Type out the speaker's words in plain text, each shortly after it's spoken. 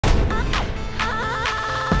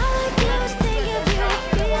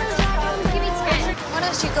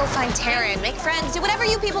go find Taryn, make friends, do whatever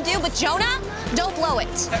you people do, but Jonah, don't blow it.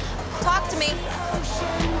 Talk to me.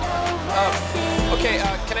 Okay,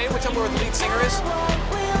 can anyone tell me where the lead singer is?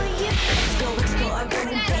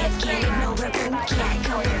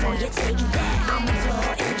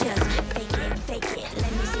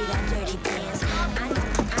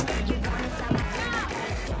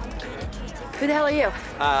 Who the hell are you?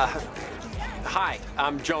 Hi,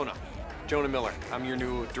 I'm Jonah. Jonah Miller. I'm your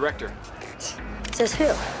new director. Says who?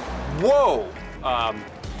 Whoa!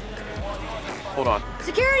 Hold on.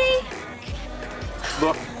 Security!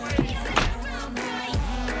 Look.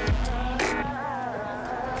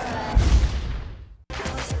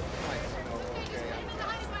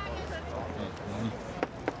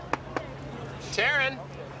 Taryn,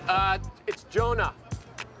 it's Jonah.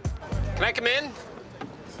 Can I come in?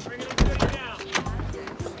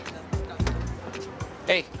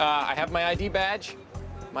 Hey, I have my ID badge.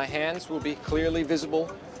 My hands will be clearly visible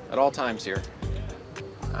at all times here.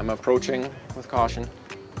 I'm approaching with caution.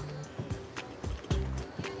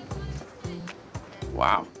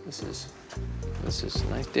 Wow, this is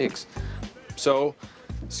nice digs. So,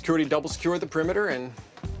 security double secured the perimeter and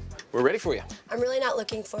we're ready for you. I'm really not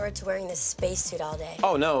looking forward to wearing this spacesuit all day.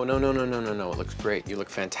 Oh, no. It looks great. You look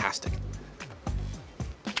fantastic.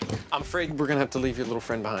 I'm afraid we're gonna have to leave your little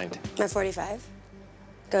friend behind. My 45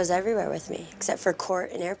 goes everywhere with me, except for court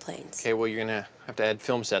and airplanes. Okay, well, you're gonna have to add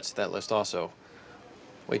film sets to that list also.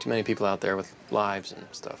 Way too many people out there with lives and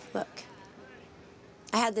stuff. Look,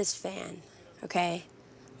 I had this fan, okay?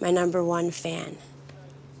 My #1 fan.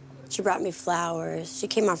 She brought me flowers. She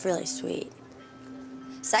came off really sweet.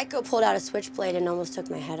 Psycho pulled out a switchblade and almost took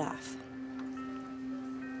my head off.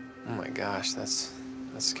 Oh my gosh, that's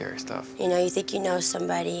scary stuff. You know, you think you know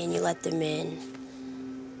somebody and you let them in,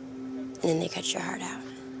 and then they cut your heart out.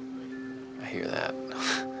 I hear that.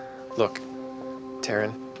 Look,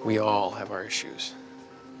 Taryn, we all have our issues.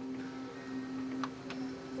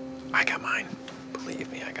 I got mine.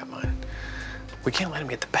 Believe me, I got mine. We can't let him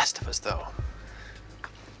get the best of us, though.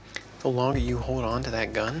 The longer you hold on to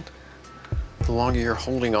that gun, the longer you're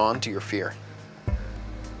holding on to your fear.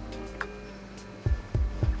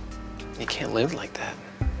 You can't live like that.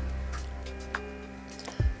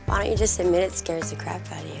 Why don't you just admit it scares the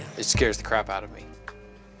crap out of you? It scares the crap out of me.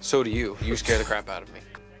 So do you. You scare the crap out of me.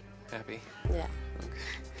 Happy? Yeah. Okay.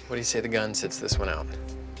 What do you say the gun sits this one out?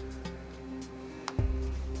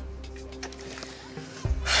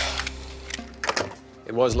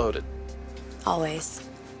 It was loaded. Always.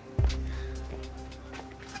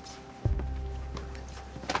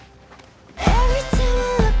 Every time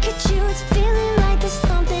I look at you, it's feeling like there's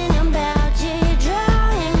something about you. You're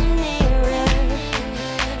drawing nearer,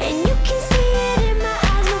 and you can see it in my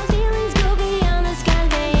eyes. My feelings go beyond the sky,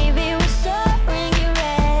 baby. We're soaring, you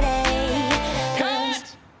ready? Cut!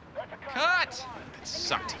 Cut! That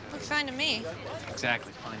sucked. Look fine to me.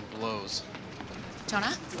 Exactly. Fine blows.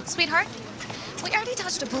 Jonah, sweetheart, we already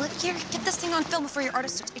dodged a bullet here. Get this thing on film before your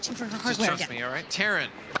artist starts itching for her hardware Just trust again. me, all right? Taryn,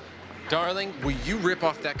 darling, will you rip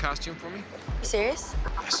off that costume for me? You serious?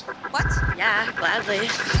 Yes. What? Yeah, gladly.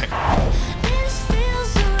 This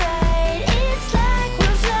feels so right. It's like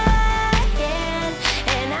we're flying,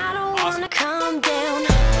 and I don't wanna come down.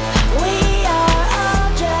 We are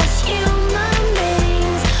all just human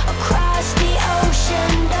beings across the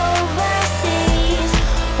ocean, overseas.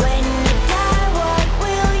 When you die, what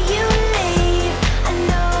will you leave? I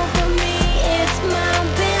know for me, it's my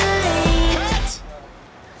belief.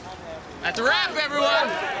 That's a wrap, everyone!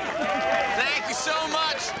 Thank you so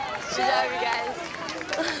much! Good job, you guys.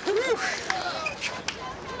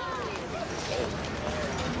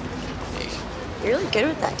 You're really good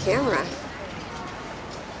with that camera.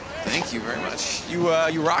 Thank you very much.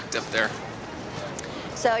 You rocked up there.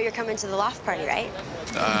 So you're coming to the loft party, right?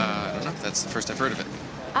 I don't know. That's the first I've heard of it.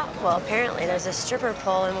 Oh, well, apparently there's a stripper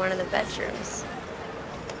pole in one of the bedrooms.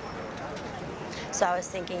 So I was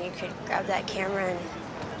thinking you could grab that camera and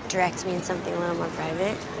direct me in something a little more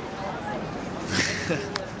private.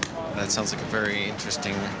 That sounds like a very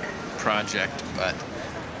interesting project, but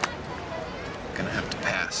I'm gonna have to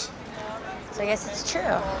pass. So I guess it's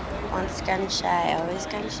true. Once gun shy, always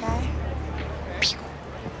gun shy.